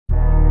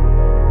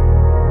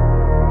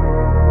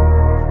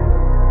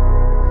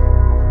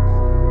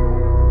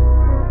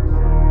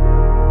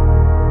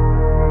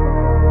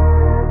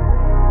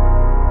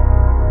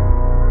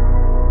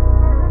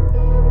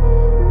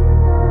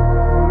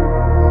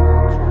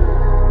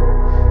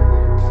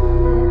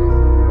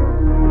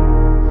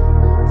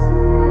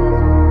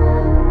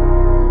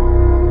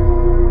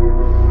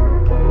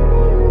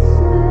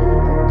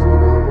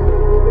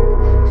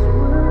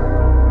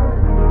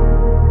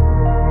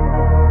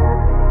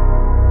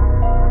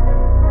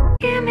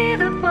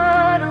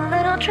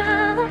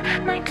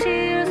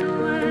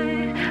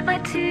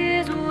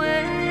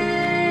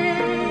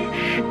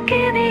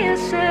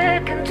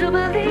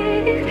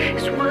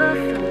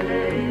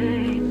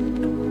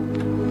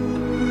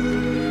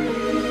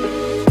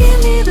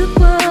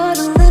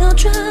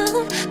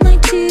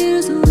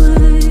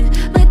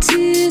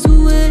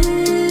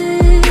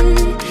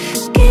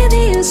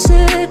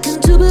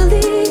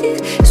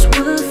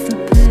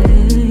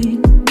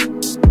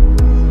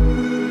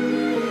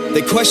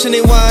They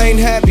questioning why I ain't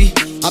happy.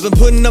 I've been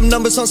putting up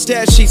numbers on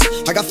stat sheets.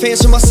 I got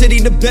fans from my city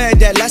to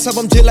Baghdad. Last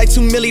album did like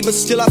 2 milli, but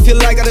still I feel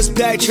like I just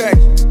backtrack.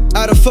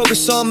 Out of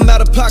focus, so I'm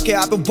out of pocket.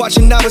 I've been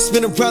watching now, it's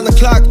been around the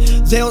clock.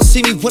 They don't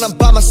see me when I'm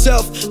by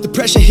myself. The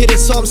pressure hitting,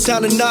 so I'm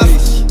sounding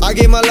off. I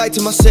gave my life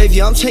to my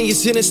savior. I'm 10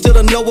 years in and still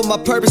don't know what my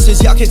purpose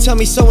is. Y'all can tell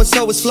me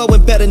so-and-so is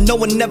flowing better. No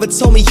one never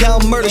told me I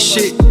don't murder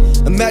shit.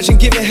 Imagine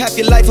giving half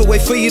your life away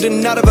for you to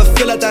not ever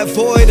fill out that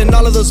void. And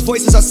all of those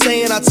voices are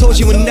saying I told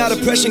you, and now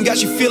depression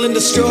got you feeling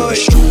destroyed.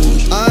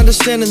 I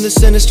understand in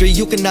this industry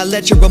you cannot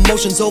let your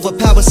emotions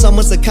overpower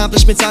someone's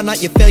accomplishments are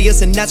not your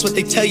failures, and that's what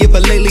they tell you.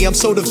 But lately I'm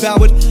so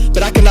devoured,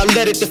 but I cannot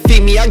let it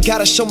defeat me. I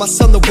gotta show my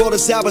son the world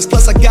is ours.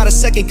 Plus I got a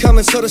second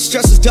coming, so the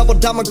stress is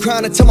doubled. I'm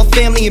grinding till my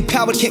family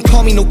empowered. Can't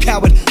call me no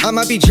coward. I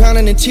might be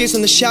drowning in tears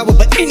in the shower,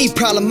 but any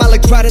problem I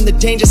look right in the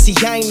danger. See,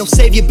 I ain't no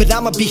savior, but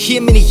I'ma be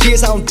here many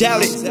years, I don't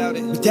doubt it.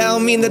 But that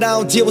don't mean that I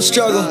don't deal with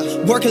struggle.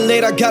 Working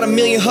late, I got a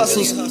million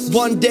hustles.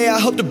 One day I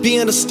hope to be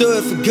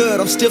understood for good.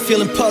 I'm still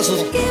feeling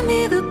puzzled. Give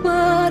me the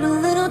bottle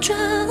and I'll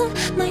drown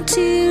my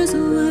tears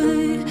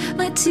away,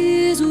 my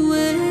tears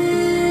away.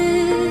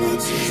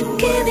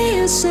 Give me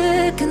a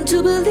second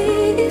to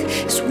believe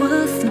it's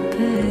worth the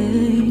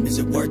pain. Is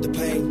it worth the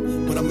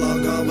pain? When I'm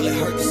long gone, will it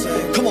hurt the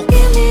same? Come on.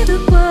 Give me the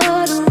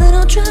bottle and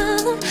I'll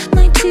drown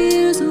my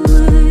tears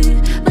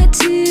away, my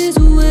tears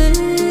away.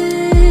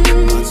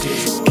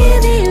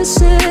 Give me a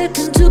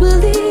second to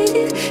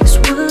believe it's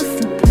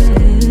worth the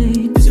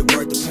pain. Is it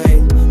worth the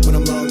pain? When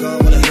I'm long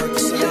gone, will it hurt the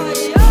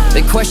same?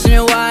 They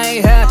questioning why I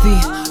ain't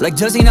happy. Like,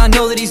 does he not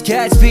know that he's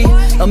Gatsby?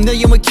 A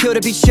million would kill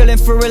to be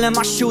chillin' for real in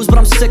my shoes, but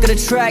I'm sick of the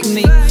track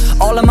me.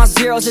 All of my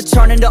zeros are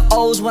turning to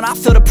O's when I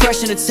feel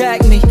depression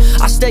attack me.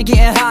 I stay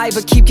getting high,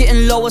 but keep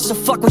getting lower, so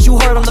fuck what you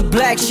heard on the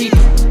black sheep.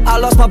 I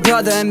lost my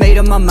brother and made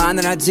up my mind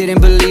that I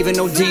didn't believe in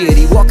no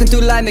deity. Walking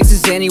through life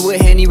mixes Annie with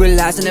Henny,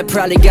 realizing that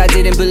probably God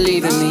didn't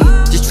believe in me.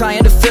 Just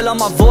trying to fill out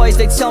my voice,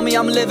 they tell me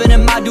I'm living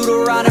in my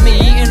Deuteronomy.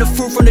 Eating the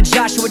fruit from the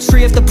Joshua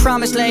tree, if the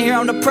promised land here,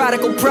 I'm the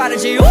prodigal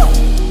prodigy.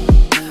 Ooh.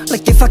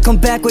 Like if I come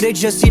back, would they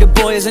just see the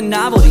boy as a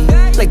novelty?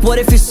 Like what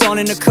if his song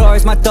in the car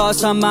is my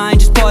thoughts on mine,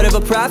 just part of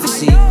a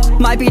prophecy?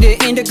 Might be the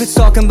end of good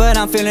talking, but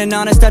I'm feeling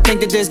honest. I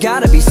think that there's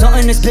gotta be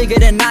something that's bigger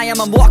than I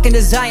am. I'm walking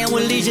to Zion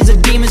when legions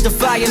of demons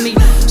defying me,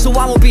 so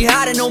I won't be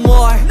hiding no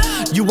more.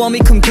 You want me,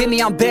 come get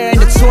me, I'm bearing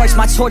the torch.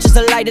 My torch is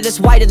a lighter that's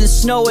whiter than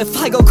snow. If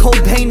I go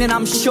Cobain, then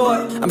I'm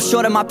sure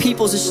that my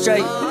people's are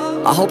straight.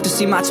 I hope to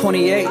see my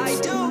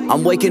 28th.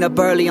 I'm waking up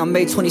early on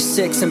May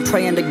 26th and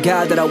praying to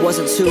God that I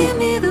wasn't too Give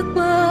me the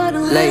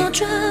bottle late. and I'll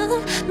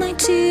drown my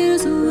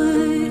tears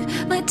away,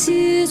 my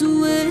tears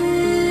away.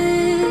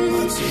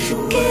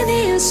 Give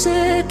me a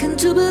second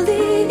to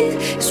believe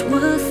it's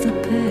worth the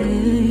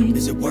pain.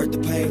 Is it worth the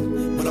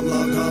pain? When I'm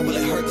long gone, will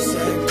it hurt the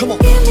same? Come on.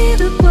 Give me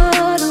the